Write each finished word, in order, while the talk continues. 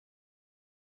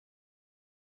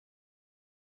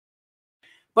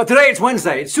But today it's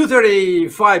Wednesday. It's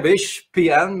 2:35-ish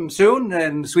p.m. soon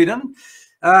in Sweden.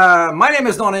 My name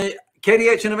is Donny,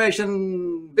 KTH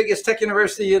Innovation, biggest tech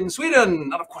university in Sweden,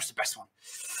 and of course the best one.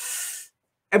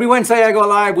 Every Wednesday I go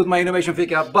live with my Innovation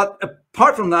Fika, but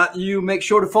apart from that, you make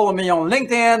sure to follow me on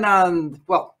LinkedIn and,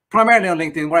 well, primarily on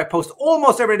LinkedIn, where I post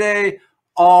almost every day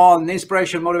on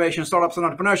inspiration, motivation, startups, and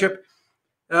entrepreneurship.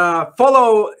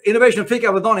 Follow Innovation Fika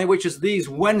with Donny, which is these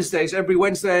Wednesdays. Every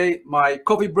Wednesday, my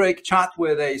coffee break chat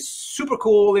with a super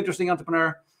cool, interesting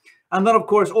entrepreneur. And then, of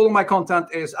course, all of my content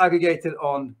is aggregated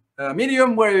on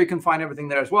Medium, where you can find everything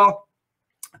there as well.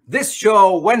 This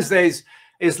show, Wednesdays,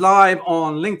 is live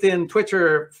on LinkedIn,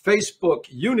 Twitter, Facebook,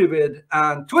 Univid,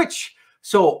 and Twitch.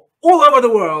 So all over the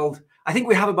world, I think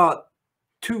we have about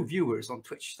 2 viewers on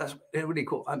Twitch. That's really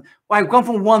cool. I've gone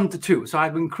from 1 to 2, so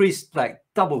I've increased like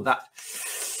double that.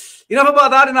 Enough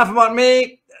about that, enough about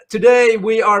me. Today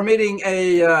we are meeting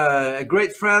a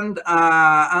great friend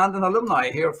and an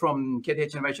alumni here from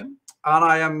KTH Innovation. And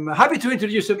I am happy to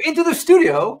introduce him into the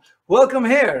studio. Welcome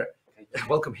here.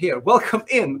 Welcome here. Welcome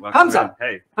in. Welcome Hamza. In.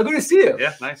 Hey. How good to see you.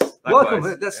 Yeah, nice.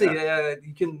 Welcome. Let's see. Yeah,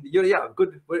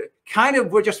 good.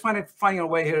 We're just finding our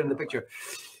way here in the picture.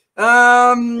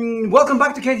 Welcome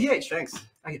back to KTH. Thanks.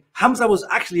 Hamza was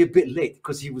actually a bit late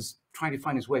because he was trying to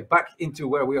find his way back into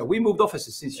where we are. We moved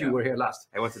offices since you were here last.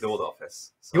 I went to the old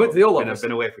office. So you went to the old office? I've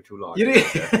been away for too long. You did?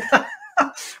 Yeah.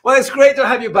 Well, it's great to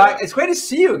have you back. It's great to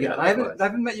see you again. I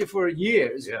haven't met you for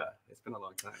years. Yeah, it's been a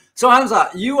long time. So Hamza,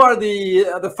 you are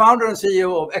the founder and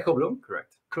CEO of Ecobloom.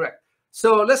 Correct. Correct.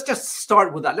 So let's just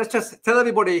start with that. Let's just tell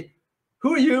everybody,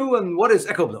 who are you and what is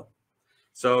Ecobloom?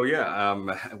 So yeah,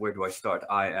 where do I start?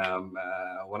 I am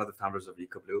one of the founders of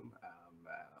Ecobloom,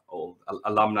 old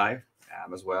alumni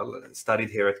as well. Studied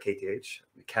here at KTH,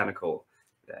 mechanical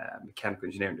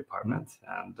engineering department,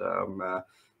 and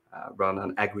run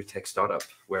an AgriTech startup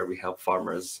where we help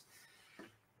farmers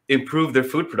improve their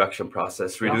food production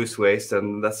process, reduce waste,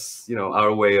 and that's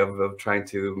our way of trying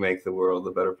to make the world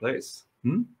a better place.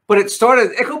 But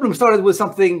Ecobloom started with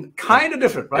something kind of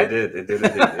different, right? It did.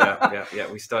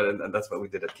 Yeah. We started, and that's what we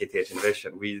did at KTH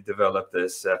Innovation. We developed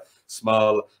this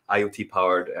small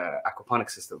IoT-powered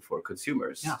aquaponics system for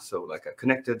consumers. Yeah. So like a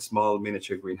connected small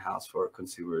miniature greenhouse for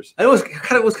consumers. And it was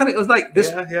like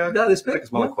this. Yeah, this big. Like a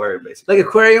small aquarium, basically. Like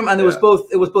aquarium, and it was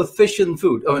both fish and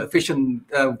food. Fish and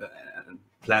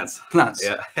plants.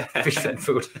 Yeah. Fish and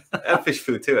food. And fish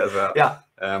food too, as well. Yeah.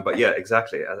 But yeah,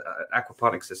 exactly. An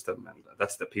aquaponic system, and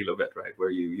that's the appeal of it, right?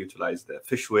 Where you utilize the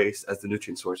fish waste as the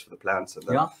nutrient source for the plants, and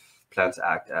then plants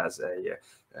act as a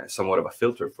somewhat of a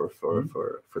filter for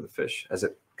the fish, as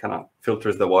it kind of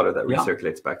filters the water that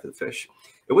recirculates back to the fish.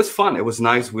 It was fun. It was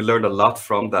nice. We learned a lot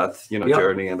from that,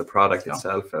 journey and the product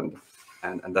itself, and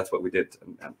that's what we did,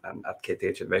 and at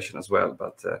KTH Innovation as well.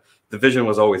 But the vision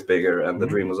was always bigger, and the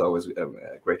dream was always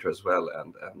greater as well.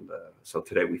 And so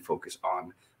today we focus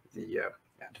on the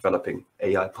developing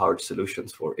AI-powered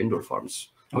solutions for indoor farms.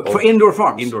 For indoor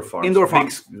farms? Indoor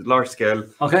farms. Big, large-scale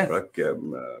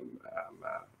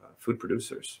food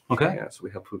producers. Okay. Yeah, so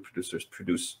we help food producers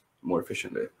produce more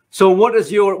efficiently. So what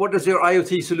does your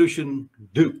IoT solution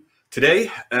do?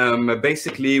 Today,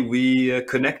 basically, we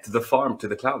connect the farm to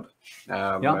the cloud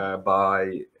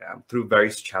through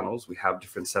various channels. We have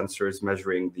different sensors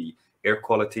measuring the air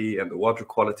quality and the water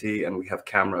quality, and we have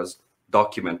cameras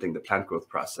documenting the plant growth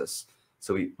process.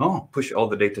 So we push all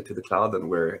the data to the cloud, and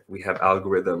where we have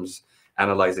algorithms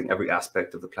analyzing every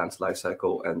aspect of the plant's life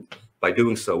cycle. And by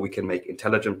doing so, we can make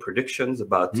intelligent predictions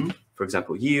about, for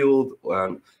example, yield,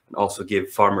 and also give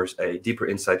farmers a deeper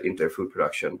insight into their food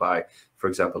production by, for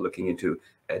example, looking into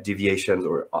deviations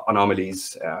or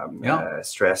anomalies,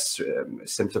 stress,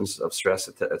 symptoms of stress,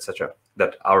 etc.,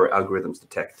 that our algorithms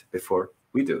detect before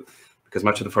we do, because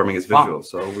much of the farming is visual.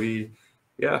 So we...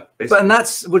 Yeah,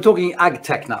 but we're talking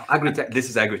AgTech now. AgriTech. This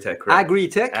is AgriTech, correct?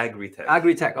 AgriTech.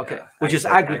 AgriTech. Okay, which is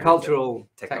agricultural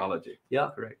technology.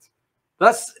 Yeah, correct.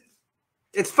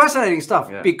 It's fascinating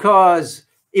stuff because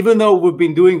even though we've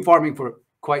been doing farming for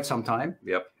quite some time,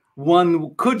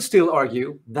 one could still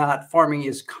argue that farming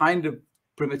is kind of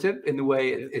primitive in the way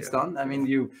it's done. I mean,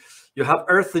 you have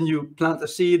earth, and you plant a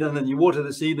seed, and then you water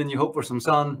the seed, and you hope for some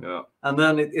sun, and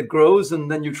then it grows, and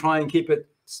then you try and keep it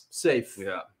safe,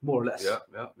 more or less.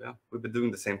 Yeah. We've been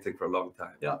doing the same thing for a long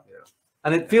time. Yeah.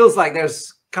 And it feels like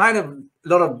there's kind of a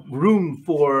lot of room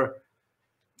for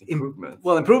improvement.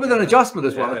 Well, improvement and adjustment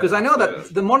as well, because I know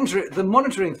that the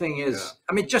monitoring thing is,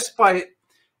 I mean,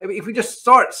 if we just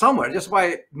start somewhere, just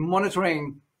by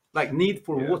monitoring like need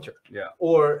for water,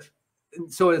 or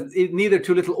so it neither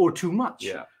too little or too much.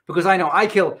 Because I know I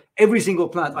kill every single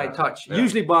plant I touch,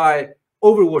 usually by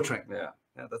overwatering.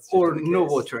 Yeah, that's or usually the no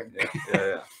case. watering.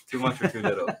 Yeah. Too much or too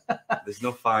little. There's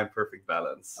no fine, perfect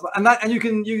balance. And you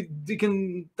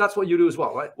can that's what you do as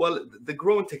well, right? Well, the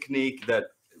growing technique that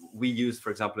we use,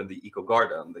 for example, in the Eco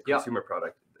Garden, the consumer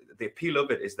product, the appeal of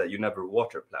it is that you never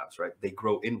water plants, right? They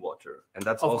grow in water. And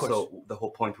that's also the whole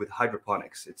point with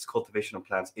hydroponics. It's cultivation of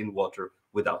plants in water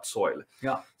without soil.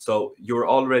 Yeah. So you're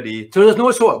already... So there's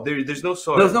no soil? There's no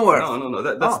soil. There's no earth? No.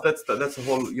 That's the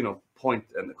whole, point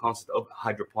and the concept of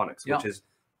hydroponics, which is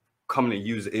commonly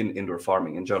used in indoor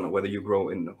farming in general. Whether you grow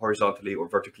in horizontally or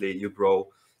vertically, you grow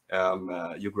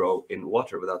in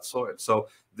water without soil. So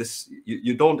this,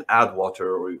 you don't add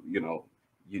water, or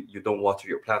you don't water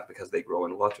your plant because they grow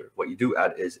in water. What you do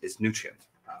add is nutrient.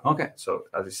 Okay. So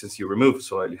since you remove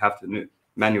soil, you have to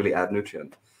manually add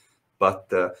nutrient. But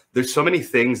there's so many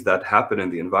things that happen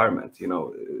in the environment.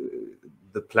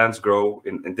 The plants grow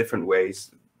in different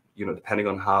ways, depending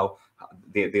on how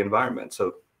the environment.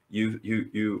 So if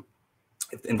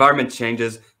the environment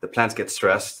changes, the plants get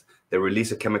stressed. They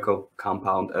release a chemical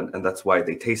compound, and that's why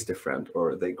they taste different,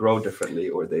 or they grow differently,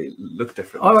 or they look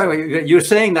different. Oh, wait. You're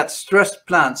saying that stressed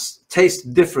plants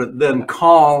taste different than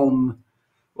calm,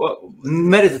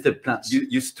 meditative plants?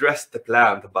 You stress the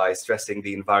plant by stressing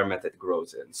the environment it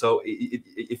grows in. So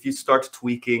if you start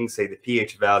tweaking, say, the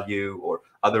pH value or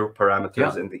other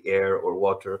parameters in the air or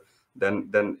water,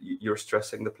 then you're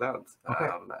stressing the plant. Okay.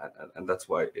 And that's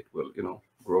why it will,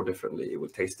 grow differently. It will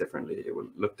taste differently. It will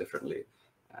look differently.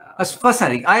 That's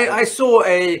fascinating. I saw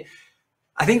I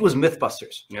think it was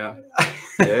Mythbusters. Yeah.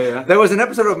 There was an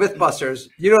episode of Mythbusters.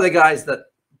 The guys that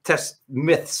test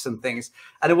myths and things.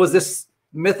 And it was this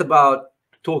myth about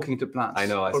talking to plants. I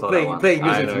know, I saw playing, that one. playing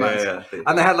music to plants. Yeah.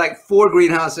 And they had like 4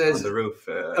 greenhouses on the roof.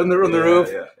 On the roof.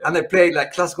 Yeah. And they played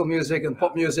like classical music and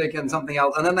pop music and something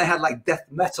else. And then they had like death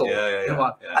metal in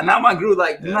one. And that one grew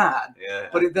like mad. Yeah.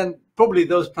 But then probably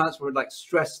those plants were like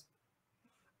stressed.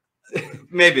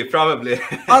 Maybe, probably.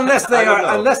 unless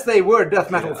they were death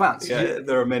metal fans. Yeah,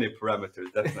 there are many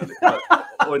parameters, definitely.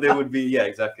 Or they would be,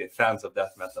 exactly, fans of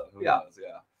death metal. Who knows?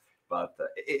 Yeah. But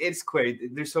it's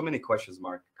great. There's so many questions,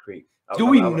 Mark. Do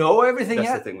we know everything yet?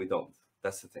 That's the thing, we don't.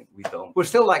 That's the thing, we don't. We're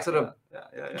still like sort of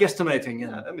guesstimating.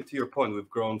 Yeah, I mean, to your point, we've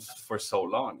grown for so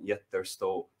long, yet there's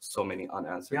still so many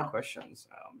unanswered questions.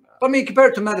 But I mean,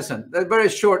 compared to medicine, a very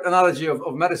short analogy of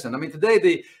medicine. I mean,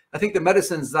 today, I think the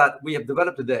medicines that we have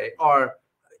developed today are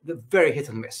very hit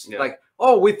and miss. Yeah. Like,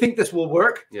 oh, we think this will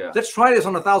work. Yeah. Let's try this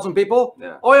on 1,000 people.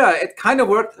 Yeah. Oh yeah, it kind of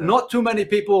worked. Yeah. Not too many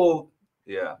people.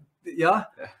 Yeah. Yeah.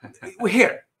 We're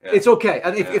here. Yeah. It's okay.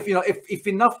 And if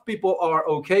enough people are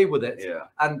okay with it,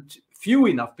 and few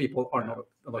enough people are not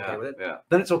okay with it,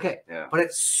 then it's okay. Yeah. But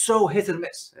it's so hit and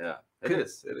miss. Yeah. It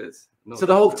is. No, so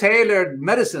the whole tailored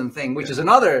medicine thing, which is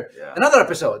another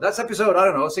episode. That's episode, I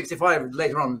don't know, 65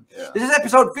 later on. Yeah. This is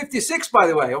episode 56, by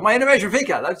the way, of my Innovation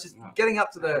Fika. That's just getting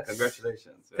up to the...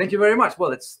 Congratulations. Yeah. Thank you very much.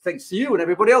 Well, it's thanks to you and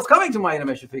everybody else coming to my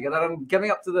Innovation Fika that I'm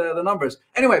getting up to the numbers.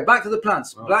 Anyway, back to the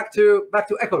plants. Oh. Back to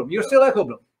Ecobloom. You're still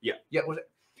Ecobloom? Yeah. Yeah. Was it?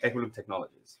 Ecobloom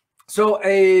Technologies. So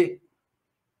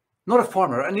not a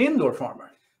farmer, an indoor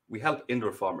farmer. We help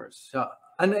indoor farmers. So,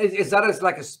 and is that as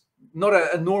like not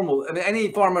a normal? I mean,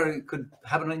 any farmer could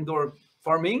have an indoor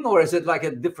farming, or is it like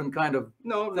a different kind of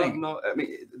thing? No. I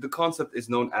mean, the concept is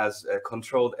known as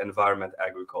controlled environment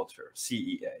agriculture,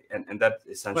 CEA, and that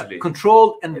essentially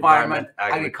controlled environment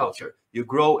agriculture. You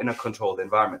grow in a controlled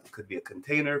environment. It could be a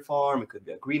container farm, it could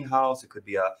be a greenhouse, it could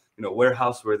be a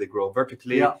warehouse where they grow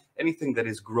vertically. Yeah. Anything that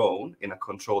is grown in a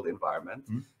controlled environment,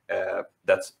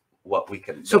 that's what we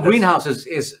can. So greenhouses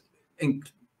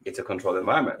it's a controlled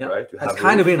environment, right? It's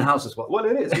kind of in-house as well. Well,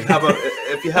 it is.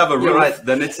 If you have a roof,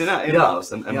 then it's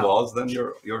in-house, and walls, then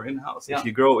you're in-house. If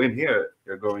you grow in here,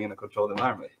 you're growing in a controlled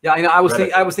environment. Yeah, I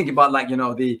was thinking about like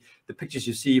the pictures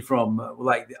you see from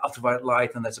like the ultraviolet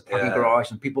light, and there's a parking garage,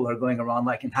 and people are going around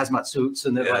like in hazmat suits,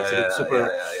 and they're like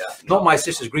super. Not my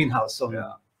sister's greenhouse on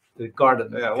the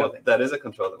garden. Yeah, well, that is a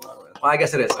controlled environment. Well, I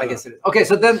guess it is. Okay,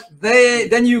 so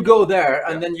then you go there,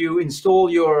 and then you install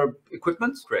your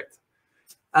equipment. Correct.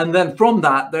 And then from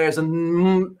that, there's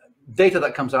data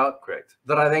that comes out, correct,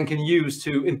 that I then can use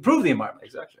to improve the environment.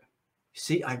 Exactly.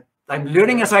 See, I'm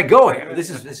learning as I go here. This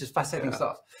is fascinating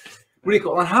stuff. Really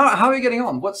cool. And how are you getting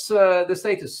on? What's the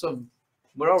status of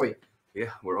where are we? Yeah,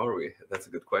 where are we? That's a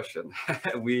good question.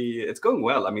 It's going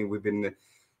well. I mean, we've been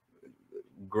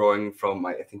growing from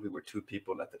I think we were 2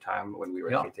 people at the time when we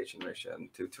were at KTH Innovation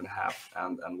to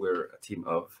 2.5, and we're a team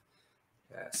of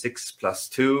 6 +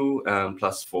 2 and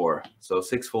 +4, so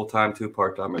 6 full-time, 2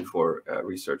 part-time, and 4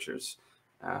 researchers,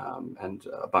 and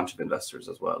a bunch of investors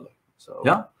as well. So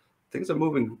things are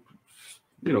moving,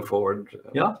 forward.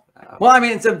 Well, I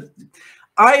mean,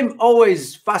 I'm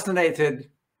always fascinated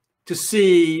to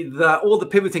see all the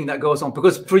pivoting that goes on,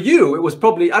 because for you, it was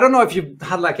probably, I don't know if you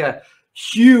had like a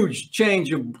huge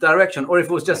change of direction or if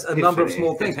it was just a number of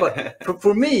small things. But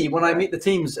for me, when I meet the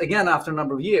teams again after a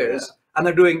number of years, and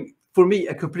they're doing, for me,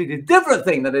 a completely different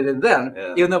thing than they did then,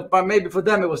 even though maybe for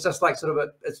them it was just like sort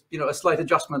of a slight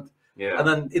adjustment, and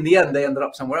then in the end they ended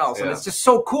up somewhere else. And it's just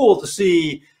so cool to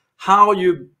see how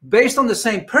you, based on the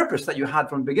same purpose that you had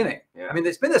from the beginning. I mean,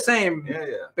 it's been the same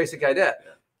basic idea.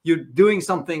 You're doing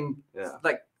something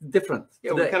like different.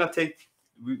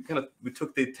 We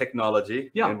took the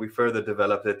technology and we further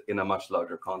developed it in a much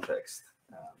larger context.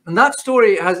 And that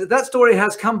story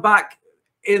has come back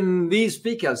in these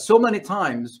Fikas so many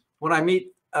times when I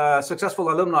meet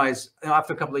successful alumni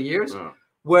after a couple of years,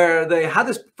 where they had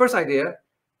this first idea,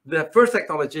 the first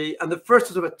technology, and the first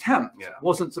sort of attempt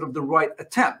wasn't sort of the right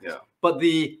attempt, but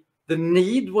the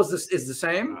need is the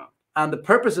same, and the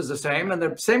purpose is the same, and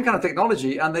the same kind of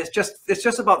technology, and it's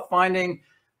just about finding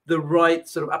the right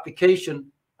sort of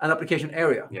application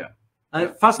area. And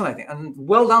it's fascinating and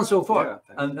well done so far.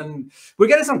 And we're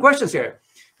getting some questions here.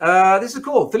 This is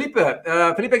cool. Felipe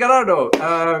Gallardo.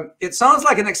 It sounds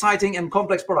like an exciting and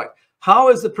complex product. How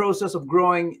is the process of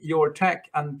growing your tech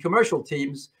and commercial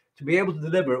teams to be able to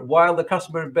deliver while the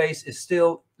customer base is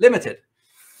still limited?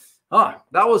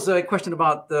 That was a question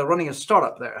about running a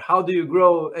startup there. How do you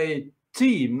grow a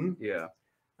team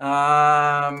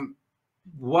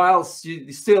whilst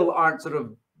you still aren't sort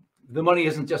of, the money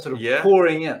isn't just sort of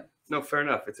pouring in? No, fair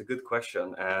enough. It's a good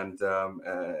question. And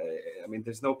I mean,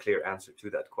 there's no clear answer to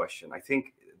that question. I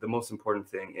think the most important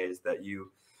thing is that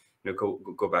you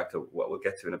go back to what we'll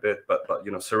get to in a bit, but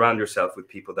surround yourself with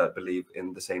people that believe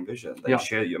in the same vision, that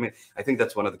share you. I mean, I think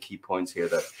that's one of the key points here,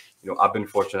 that I've been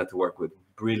fortunate to work with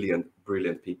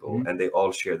brilliant people, and they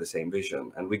all share the same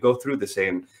vision, and we go through the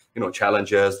same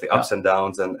challenges, the ups and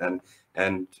downs,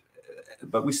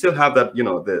 but we still have that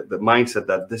the mindset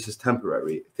that this is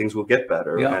temporary, things will get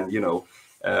better, and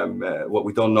what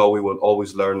we don't know, we will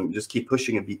always learn. Just keep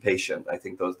pushing and be patient. I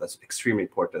think that's extremely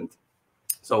important.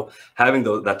 So having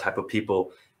that type of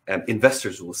people,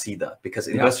 investors will see that, because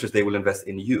investors, they will invest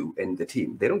in you and the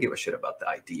team. They don't give a shit about the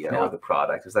idea or the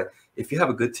product. It's like, if you have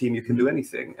a good team, you can do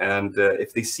anything. And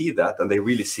if they see that, and they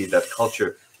really see that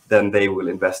culture, then they will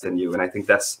invest in you. And I think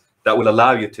that will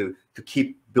allow you to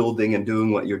keep building and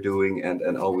doing what you're doing,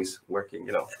 and always working,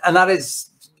 And that is,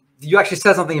 you actually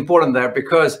said something important there,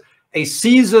 because a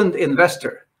seasoned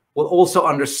investor will also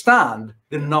understand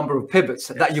the number of pivots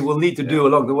that you will need to do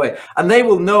along the way. And they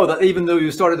will know that even though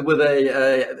you started with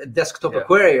a desktop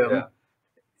aquarium,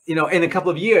 in a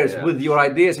couple of years with your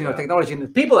ideas, technology and the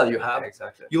people that you have,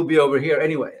 you'll be over here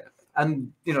anyway.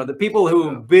 And, the people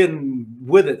who've been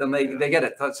with it, and they get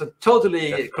it. That's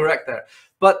totally correct there.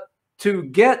 But to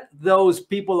get those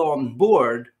people on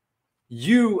board,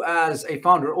 you as a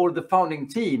founder or the founding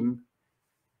team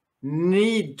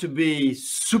need to be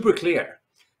super clear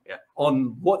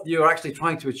on what you're actually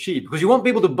trying to achieve, because you want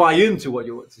people to buy into what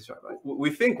you want to try, right?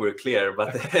 We think we're clear,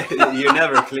 but you're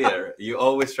never clear. You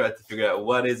always try to figure out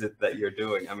what is it that you're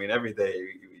doing. I mean, every day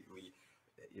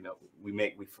we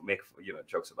make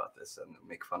jokes about this and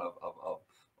make fun of all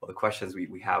the questions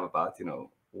we have about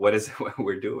what is it what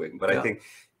we're doing. But I think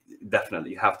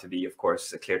definitely you have to be, of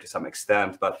course, clear to some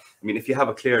extent. But I mean, if you have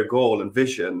a clear goal and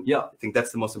vision, I think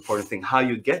that's the most important thing. How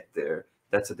you get there,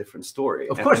 that's a different story.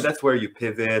 Of course, and that's where you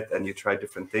pivot and you try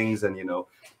different things. And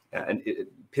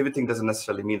pivoting doesn't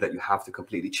necessarily mean that you have to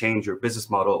completely change your business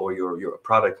model or your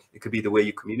product. It could be the way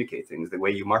you communicate things, the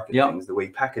way you market things, the way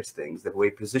you package things, the way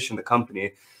you position the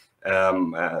company.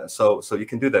 So you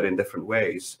can do that in different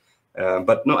ways.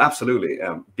 But no, absolutely,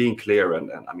 being clear.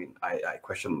 And I mean, I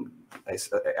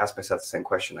ask myself the same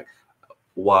question, like,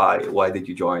 why did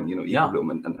you join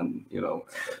Ecobloom, and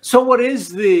So what is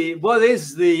the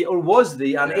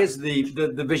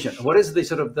vision? What is the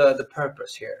sort of the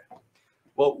purpose here?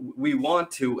 Well, we want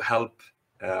to help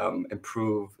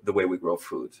improve the way we grow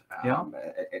food. And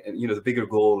the bigger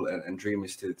goal and dream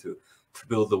is to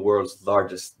build the world's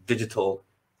largest digital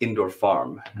indoor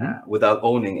farm without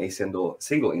owning a single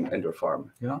indoor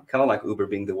farm. Kind of like Uber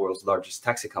being the world's largest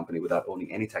taxi company without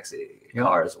owning any taxi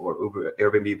cars, or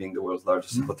Airbnb being the world's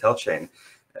largest hotel chain.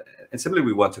 And similarly,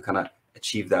 we want to kind of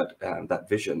achieve that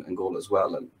vision and goal as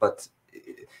well. But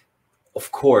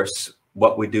of course,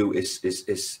 what we do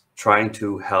is trying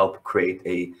to help create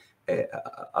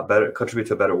contribute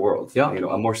to a better world,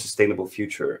 a more sustainable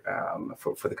future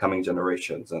for the coming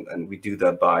generations. And we do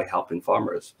that by helping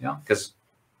farmers, because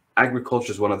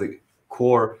agriculture is one of the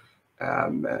core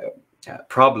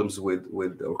problems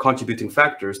or contributing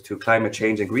factors to climate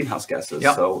change and greenhouse gases.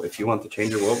 So if you want to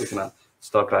change the world, we can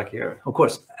start back here. Of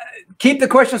course. Keep the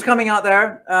questions coming out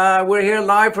there. We're here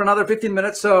live for another 15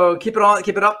 minutes, so keep it on,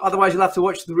 keep it up. Otherwise, you'll have to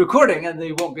watch the recording, and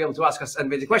you won't be able to ask us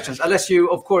any questions unless you,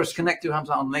 of course, connect to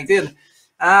Hamza on LinkedIn,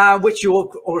 which you,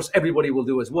 of course, everybody will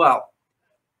do as well.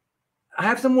 I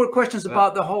have some more questions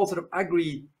about the whole sort of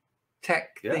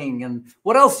agri-tech thing, and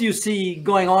what else do you see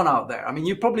going on out there? I mean,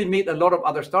 you probably meet a lot of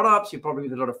other startups, you probably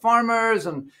meet a lot of farmers,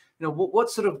 and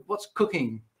what's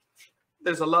cooking?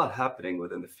 There's a lot happening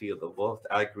within the field of both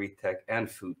agri-tech and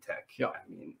food tech. Yeah. I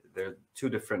mean, they're two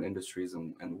different industries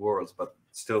and worlds, but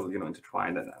still,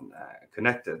 intertwined and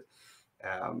connected.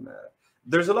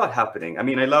 There's a lot happening. I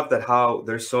mean, I love that how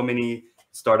there's so many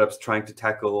startups trying to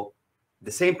tackle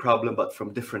the same problem, but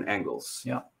from different angles.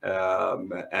 Yeah.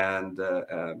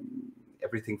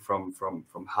 Everything from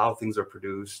how things are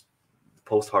produced,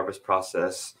 post-harvest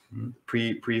process,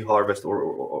 pre-harvest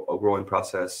or growing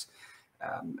process.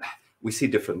 We see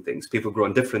different things. People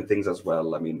growing different things as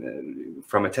well. I mean,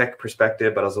 from a tech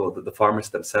perspective, but also the farmers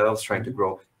themselves trying to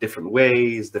grow different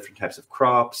ways, different types of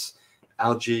crops,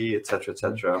 algae, etc.,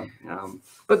 etc.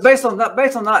 But based on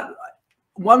that,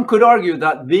 one could argue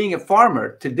that being a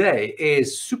farmer today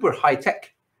is super high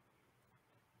tech.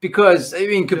 Because, I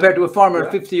mean, compared to a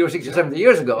farmer 50 or 60 or 70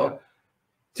 years ago,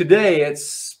 today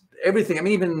it's everything. I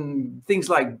mean, even things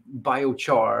like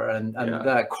biochar and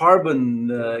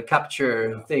carbon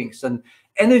capture things and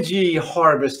energy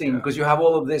harvesting, because you have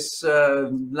all of this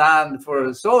land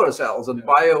for solar cells and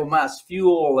biomass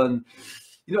fuel and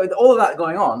all of that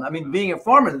going on. I mean, being a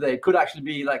farmer today could actually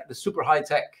be like the super high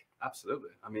tech. Absolutely.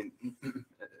 I mean,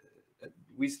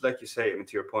 we, like you say, I mean,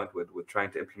 to your point with trying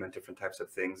to implement different types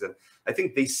of things, and I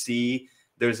think they see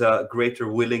there's a greater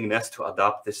willingness to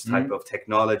adopt this type of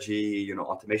technology,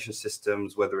 automation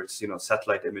systems, whether it's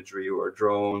satellite imagery or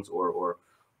drones or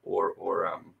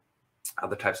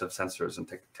other types of sensors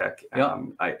and tech.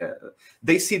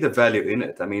 They see the value in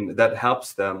it. I mean, that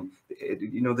helps them.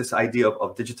 This idea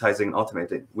of digitizing and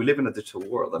automating. We live in a digital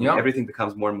world. I mean, everything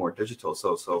becomes more and more digital.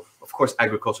 So of course,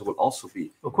 agriculture will also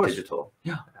be digital.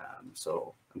 Yeah.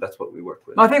 So that's what we work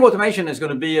with. I think automation is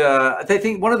going to be. I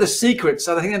think one of the secrets.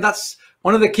 I think that's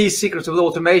one of the key secrets of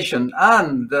automation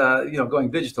and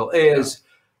going digital is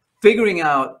figuring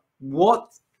out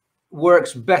what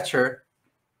works better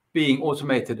being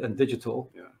automated and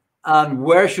digital, and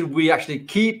where should we actually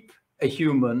keep a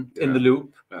human in the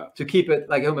loop to keep it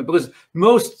like a human? Because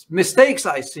most mistakes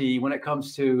I see when it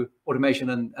comes to automation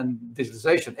and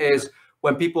digitalization is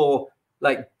when people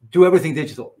do everything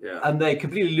digital and they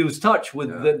completely lose touch with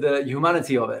the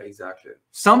humanity of it. Exactly.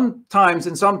 Sometimes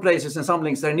in some places, in some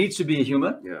links, there needs to be a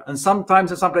human, and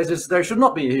sometimes in some places there should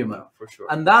not be a human. For sure.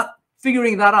 And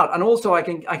figuring that out, and also I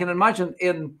can imagine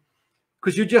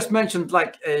because you just mentioned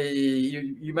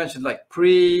you mentioned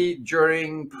pre,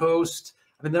 during, post.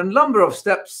 I mean, there are a number of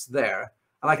steps there,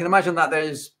 and I can imagine that there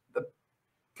is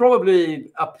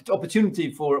probably an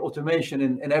opportunity for automation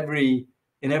in every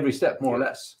step, more or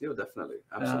less. Yeah, definitely,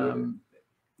 absolutely.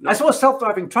 I saw a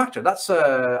self-driving tractor. That's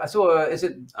I saw. Is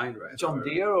it Einride John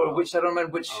Deere or which? I don't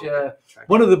remember which.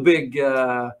 One of the big.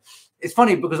 It's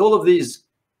funny because all of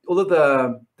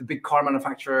the big car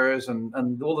manufacturers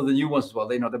and all of the new ones as well,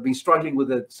 they've been struggling with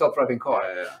the self-driving car,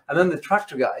 and then the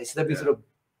tractor guys, they've been sort of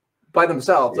by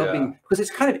themselves. They've been, because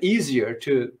it's kind of easier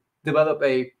to develop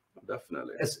a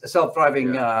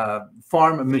self-driving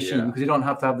farm machine because you don't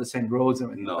have to have the same roads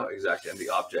and everything. No, exactly, and the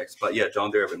objects. But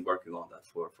John Deere have been working on that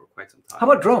for quite some time. How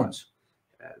about drones?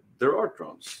 There are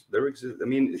drones. There exist. I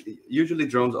mean, usually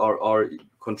drones are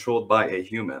controlled by a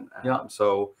human.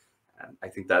 So I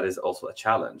think that is also a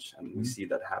challenge, and we see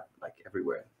that happen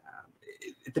everywhere.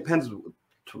 It depends,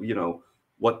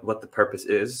 what the purpose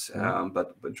is.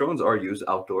 But drones are used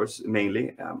outdoors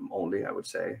mainly, only I would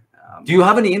say. Do you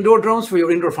have any indoor drones for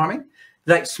your indoor farming?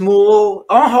 Like small?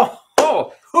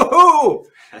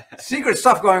 Secret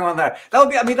stuff going on there. That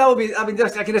would be. I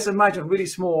can just imagine really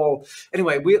small.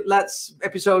 Anyway, let's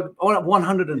episode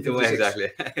 156. Exactly.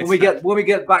 When we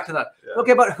get back to that.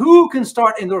 Okay, but who can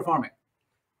start indoor farming?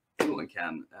 Anyone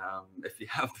can, if you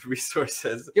have the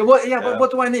resources. But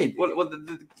what do I need?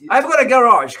 I've got a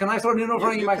garage. Can I start indoor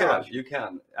farming in my garage? You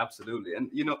can, absolutely. And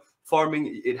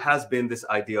farming, it has been this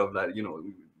idea of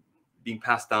being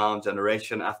passed down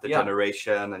generation after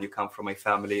generation, and you come from a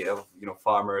family of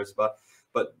farmers. But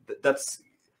that's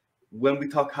when we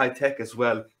talk high tech as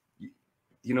well.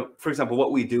 For example,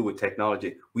 what we do with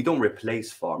technology, we don't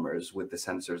replace farmers with the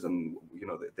sensors and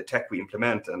the tech we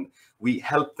implement, and we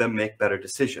help them make better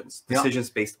decisions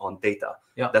based on data.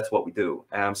 That's what we do.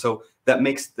 So that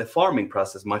makes the farming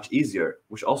process much easier,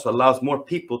 which also allows more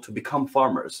people to become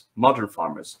farmers, modern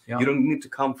farmers. You don't need to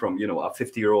come from a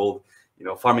 50-year-old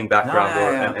farming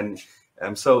background,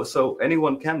 so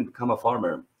anyone can become a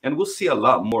farmer, and we'll see a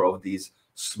lot more of these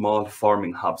small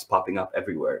farming hubs popping up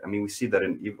everywhere. I mean, we see that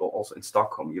also in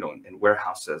Stockholm, in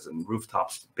warehouses and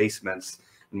rooftops, basements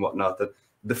and whatnot, that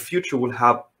the future will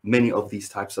have many of these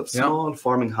types of small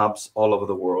farming hubs all over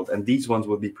the world, and these ones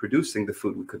will be producing the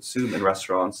food we consume in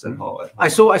restaurants and all. I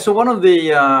saw one of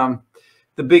the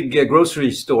big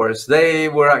grocery stores. They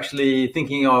were actually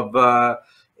thinking of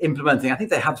implementing, I think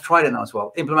they have tried it now as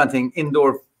well, implementing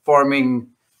indoor farming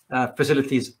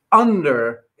facilities in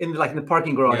the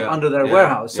parking garage under their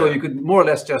warehouse, so you could more or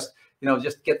less just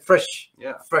get fresh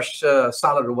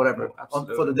salad or whatever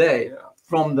for the day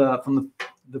from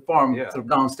the farm sort of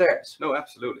downstairs. No,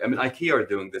 absolutely. I mean, IKEA are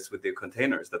doing this with their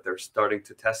containers that they're starting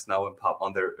to test now and pop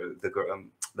on their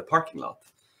the parking lot.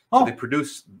 So they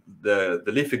produce the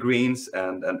leafy greens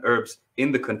and herbs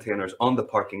in the containers on the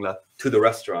parking lot to the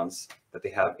restaurants that they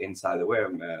have inside the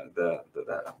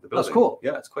building. That's cool.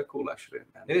 Yeah, it's quite cool actually.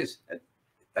 And it is.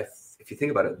 If you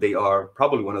think about it, they are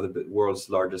probably one of the world's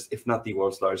largest, if not the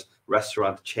world's largest,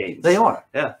 restaurant chains. They are.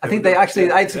 Yeah. I think they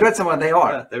actually, I read somewhere they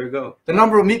are. Yeah, there we go. The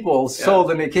number of meatballs sold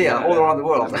in IKEA all around the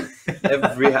world.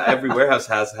 Every warehouse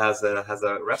has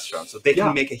a restaurant, so they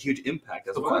can make a huge impact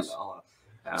as well.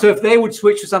 So if they would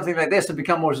switch to something like this and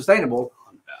become more sustainable,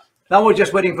 now we're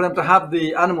just waiting for them to have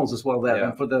the animals as well there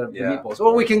and for the meatballs.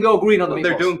 Or we can go green on the meatballs.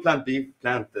 They're doing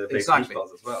plant-based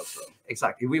meatballs as well. So.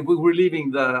 Exactly. We're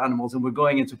leaving the animals and we're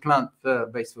going into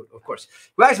plant-based food, of course.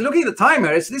 We're actually looking at the time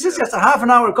here. This is just a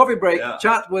half-an-hour coffee break,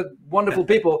 chat with wonderful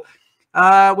people.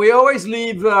 We always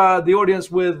leave the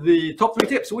audience with the top 3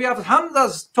 tips. We have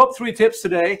Hamza's top 3 tips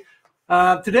today.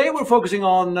 Today we're focusing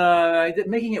on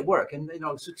making it work and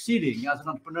succeeding as an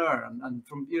entrepreneur, and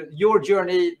from your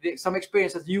journey, some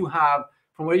experience that you have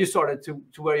from where you started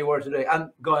to where you are today and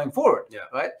going forward.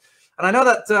 Right. And I know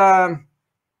that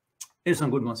there's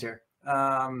some good ones here.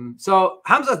 So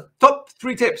Hamza, top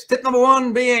 3 tips. Tip number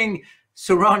 1 being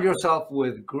surround yourself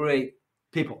with great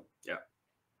people.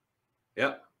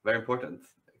 Yeah, very important.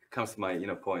 It comes to my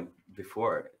point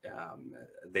before.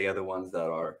 They are the ones that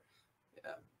are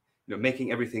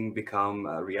making everything become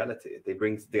a reality. They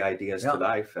bring the ideas to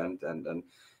life, and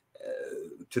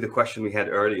to the question we had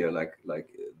earlier, like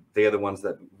they are the ones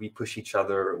that we push each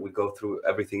other. We go through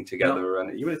everything together,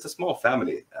 and even it's a small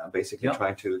family, basically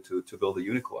trying to build a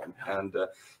unicorn. And so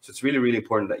it's really, really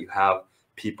important that you have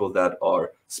people that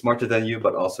are smarter than you,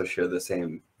 but also share the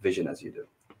same vision as you do.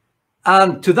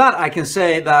 And to that, I can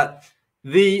say that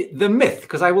the myth,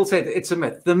 because I will say that it's a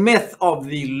myth, the myth of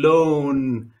the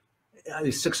lone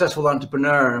successful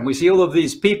entrepreneur, and we see all of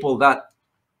these people that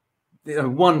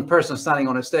one person standing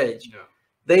on a stage,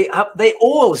 they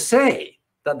all say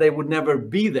that they would never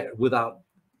be there without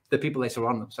the people they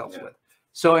surround themselves with.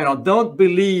 So don't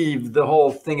believe the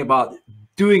whole thing about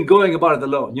going about it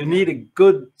alone. You need a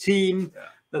good team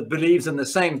that believes in the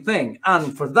same thing,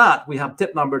 and for that we have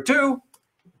tip number 2: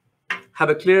 have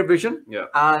a clear vision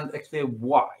and a clear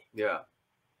why.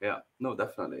 No,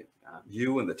 definitely.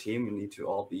 You and the team need to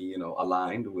all be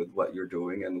aligned with what you're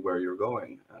doing and where you're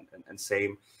going, and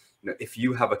same, if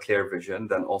you have a clear vision,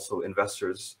 then also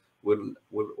investors will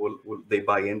they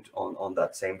buy in on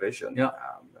that same vision.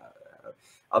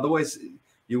 Otherwise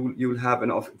you'll have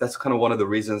that's kind of one of the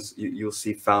reasons you'll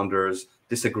see founders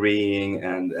disagreeing,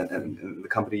 and the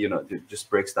company just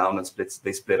breaks down and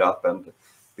they split up, and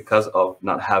because of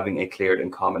not having a clear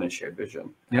and common and shared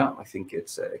vision. I think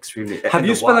it's extremely. Have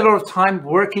you spent a lot of time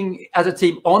working as a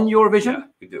team on your vision? Yeah,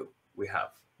 we do. We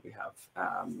have,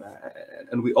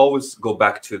 and we always go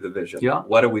back to the vision.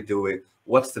 What are we doing?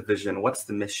 What's the vision? What's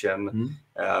the mission?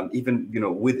 Even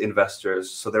with investors,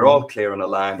 so they're all clear and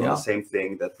aligned on the same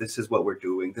thing, that this is what we're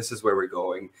doing, this is where we're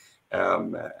going,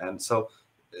 and so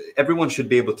everyone should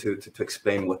be able to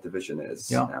explain what the vision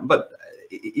is. But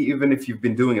even if you've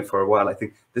been doing it for a while, I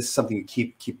think this is something you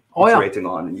keep iterating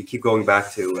on, and you keep going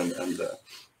back to.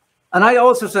 And I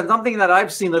also said something that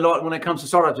I've seen a lot when it comes to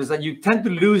startups is that you tend to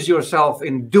lose yourself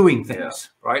in doing things,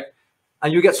 right?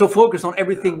 And you get so focused on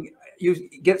everything, you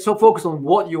get so focused on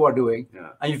what you are doing,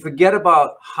 and you forget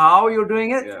about how you're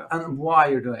doing it and why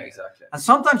you're doing it. And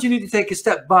sometimes you need to take a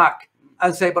step back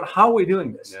and say, but how are we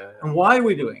doing this? And why are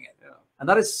we doing it? And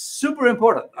that is super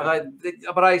important.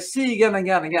 But I see again and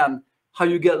again and again how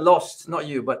you get lost, not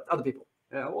you, but other people.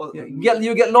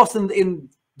 You get lost in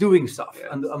doing stuff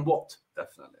and what.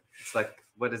 Definitely. It's like,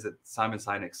 what is it? Simon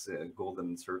Sinek's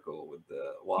golden circle with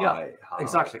the why, how,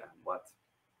 exactly. And what.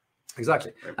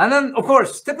 Exactly. And then, of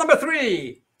course, tip number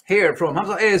 3 here from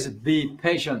Hamza is be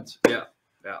patient.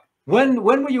 When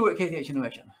were you at KTH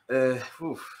Innovation? I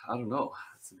don't know.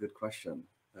 That's a good question.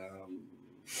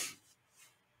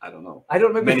 I don't know. I don't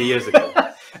remember. Many years ago.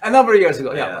 A number of years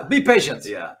ago. Yeah. Be patient.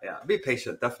 Yeah. Be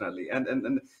patient, definitely.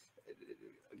 And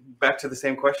back to the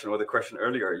same question, or the question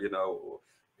earlier, you know,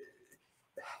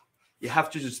 you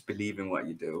have to just believe in what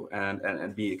you do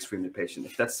and be extremely patient.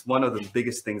 If that's one of the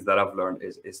biggest things that I've learned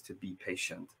is to be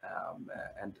patient.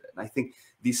 And I think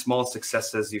these small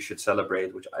successes you should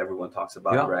celebrate, which everyone talks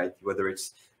about, right? Whether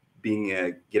it's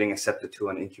being getting accepted to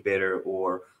an incubator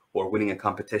or winning a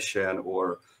competition,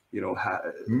 or you know,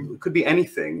 it could be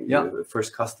anything. You know, the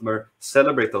first customer,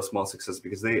 celebrate those small successes,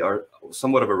 because they are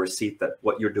somewhat of a receipt that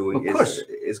what you're doing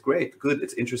is great, good,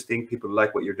 it's interesting, people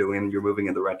like what you're doing, you're moving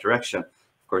in the right direction.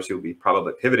 Of course, you'll be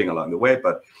probably pivoting along the way,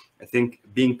 but I think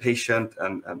being patient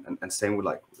and same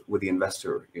with the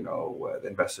investor, you know, the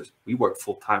investors, we worked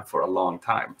full time for a long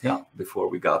time before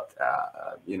we got,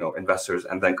 you know, investors,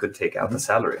 and then could take out the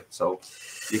salary. So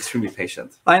be extremely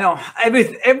patient. I know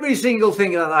every single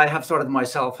thing that I have started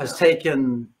myself has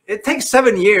taken, it takes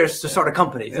 7 years to start a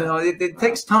company. You know, it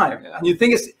takes time, and you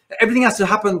think everything has to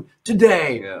happen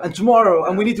today and tomorrow,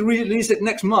 and we need to release it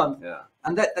next month.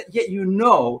 And that yet, you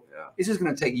know, this is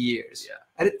going to take years.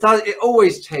 And it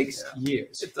always takes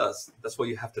years. It does. That's why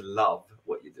you have to love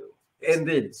what you do.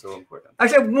 Indeed. It's so important.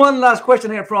 Actually, I have one last question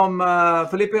here from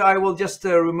Felipe. I will just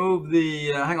remove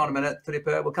the, hang on a minute, Felipe.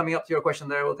 We're coming up to your question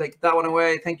there. We'll take that one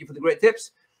away. Thank you for the great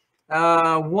tips.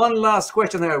 One last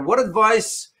question there. What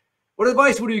advice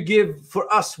would you give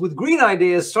for us with green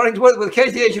ideas starting to work with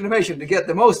KTH Innovation to get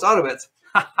the most out of it?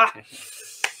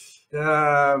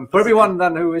 For everyone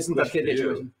then who isn't at KTH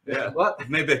Innovation. What?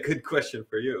 Maybe a good question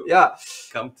for you.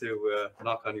 Come to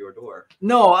knock on your door.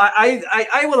 No,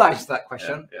 I will ask that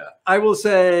question. I will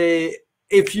say,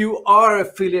 if you are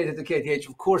affiliated to KTH,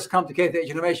 of course, come to KTH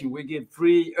Innovation. We give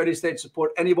free early stage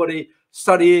support. Anybody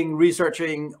studying,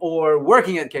 researching, or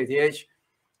working at KTH.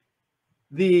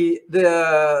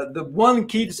 The one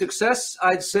key to success,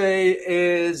 I'd say,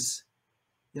 is,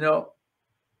 you know,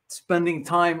 spending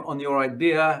time on your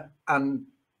idea and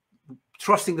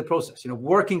trusting the process, you know,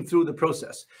 working through the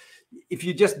process. If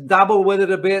you just dabble with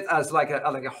it a bit as like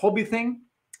a hobby thing,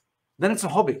 then it's a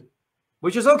hobby,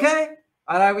 which is okay.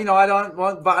 And I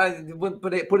wouldn't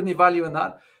put any value in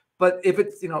that. But if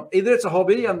it's, you know, either it's a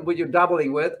hobby and what you're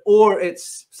dabbling with, or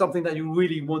it's something that you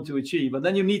really want to achieve, and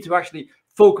then you need to actually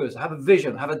focus, have a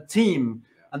vision, have a team,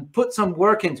 and put some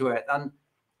work into it, and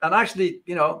actually,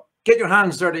 you know, get your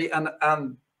hands dirty and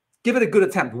give it a good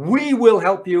attempt. We will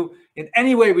help you in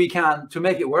any way we can to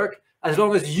make it work, as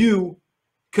long as you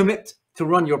commit to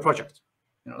run your project.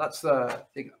 You know, that's the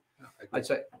thing. I'd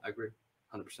say. I agree,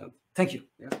 100%. Thank you.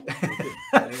 Thank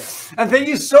you. And thank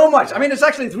you so much. I mean, it's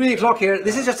actually 3 o'clock here.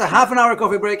 This is just a half-an-hour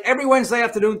coffee break. Every Wednesday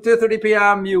afternoon, 2:30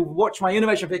 p.m., you watch my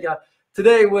Innovation Fika.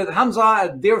 Today with Hamza,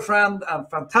 a dear friend and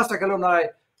fantastic alumni,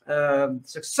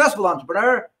 successful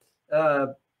entrepreneur,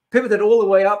 pivoted all the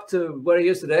way up to where he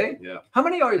is today. How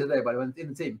many are you today, by the way, in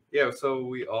the team? So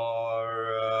we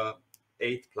are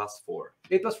 8 + 4.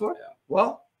 8 + 4?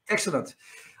 Well, excellent.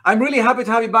 I'm really happy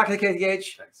to have you back at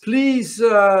KTH. Thanks. Please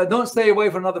don't stay away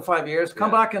for another 5 years.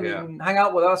 Come back and hang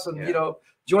out with us, and you know,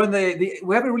 join the.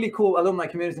 We have a really cool alumni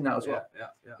community now as well.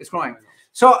 It's growing.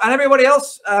 So, and everybody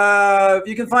else,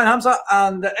 you can find Hamza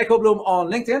and Ecobloom on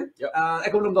LinkedIn,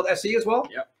 ecobloom.se as well.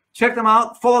 Check them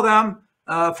out. Follow them.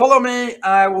 Follow me.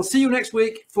 I will see you next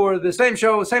week for the same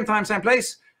show, same time, same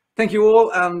place. Thank you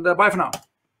all, and bye for now.